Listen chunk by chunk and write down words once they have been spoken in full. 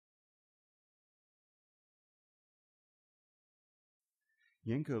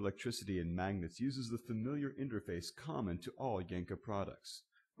Yenka Electricity and Magnets uses the familiar interface common to all Yenka products.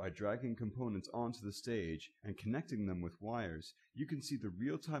 By dragging components onto the stage and connecting them with wires, you can see the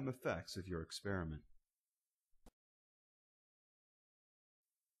real-time effects of your experiment.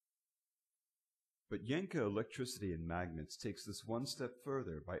 But Yenka Electricity and Magnets takes this one step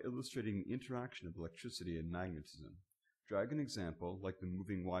further by illustrating the interaction of electricity and magnetism. Drag an example like the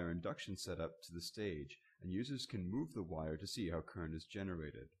moving wire induction setup to the stage, and users can move the wire to see how current is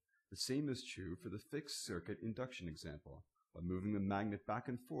generated. The same is true for the fixed circuit induction example. By moving the magnet back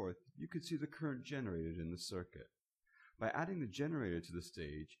and forth, you can see the current generated in the circuit. By adding the generator to the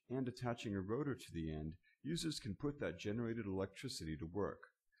stage and attaching a rotor to the end, users can put that generated electricity to work.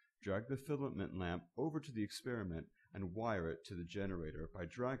 Drag the filament lamp over to the experiment and wire it to the generator by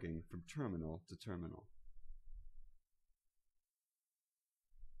dragging from terminal to terminal.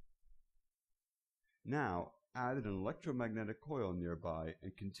 Now, add an electromagnetic coil nearby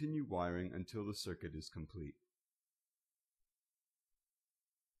and continue wiring until the circuit is complete.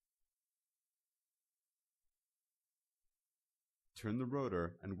 Turn the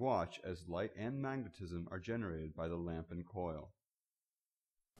rotor and watch as light and magnetism are generated by the lamp and coil.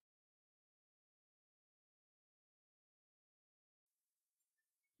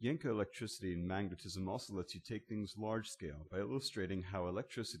 Yenka Electricity and Magnetism also lets you take things large scale by illustrating how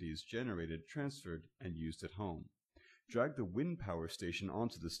electricity is generated, transferred, and used at home. Drag the wind power station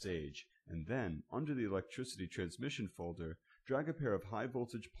onto the stage, and then, under the electricity transmission folder, drag a pair of high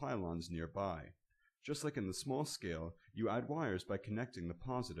voltage pylons nearby. Just like in the small scale, you add wires by connecting the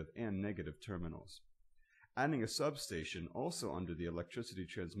positive and negative terminals. Adding a substation also under the electricity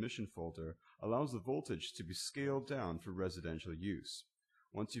transmission folder allows the voltage to be scaled down for residential use.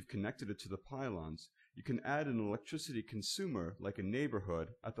 Once you've connected it to the pylons, you can add an electricity consumer like a neighborhood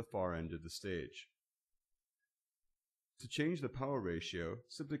at the far end of the stage. To change the power ratio,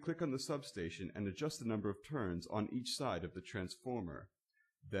 simply click on the substation and adjust the number of turns on each side of the transformer.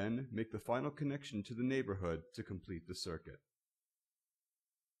 Then make the final connection to the neighborhood to complete the circuit.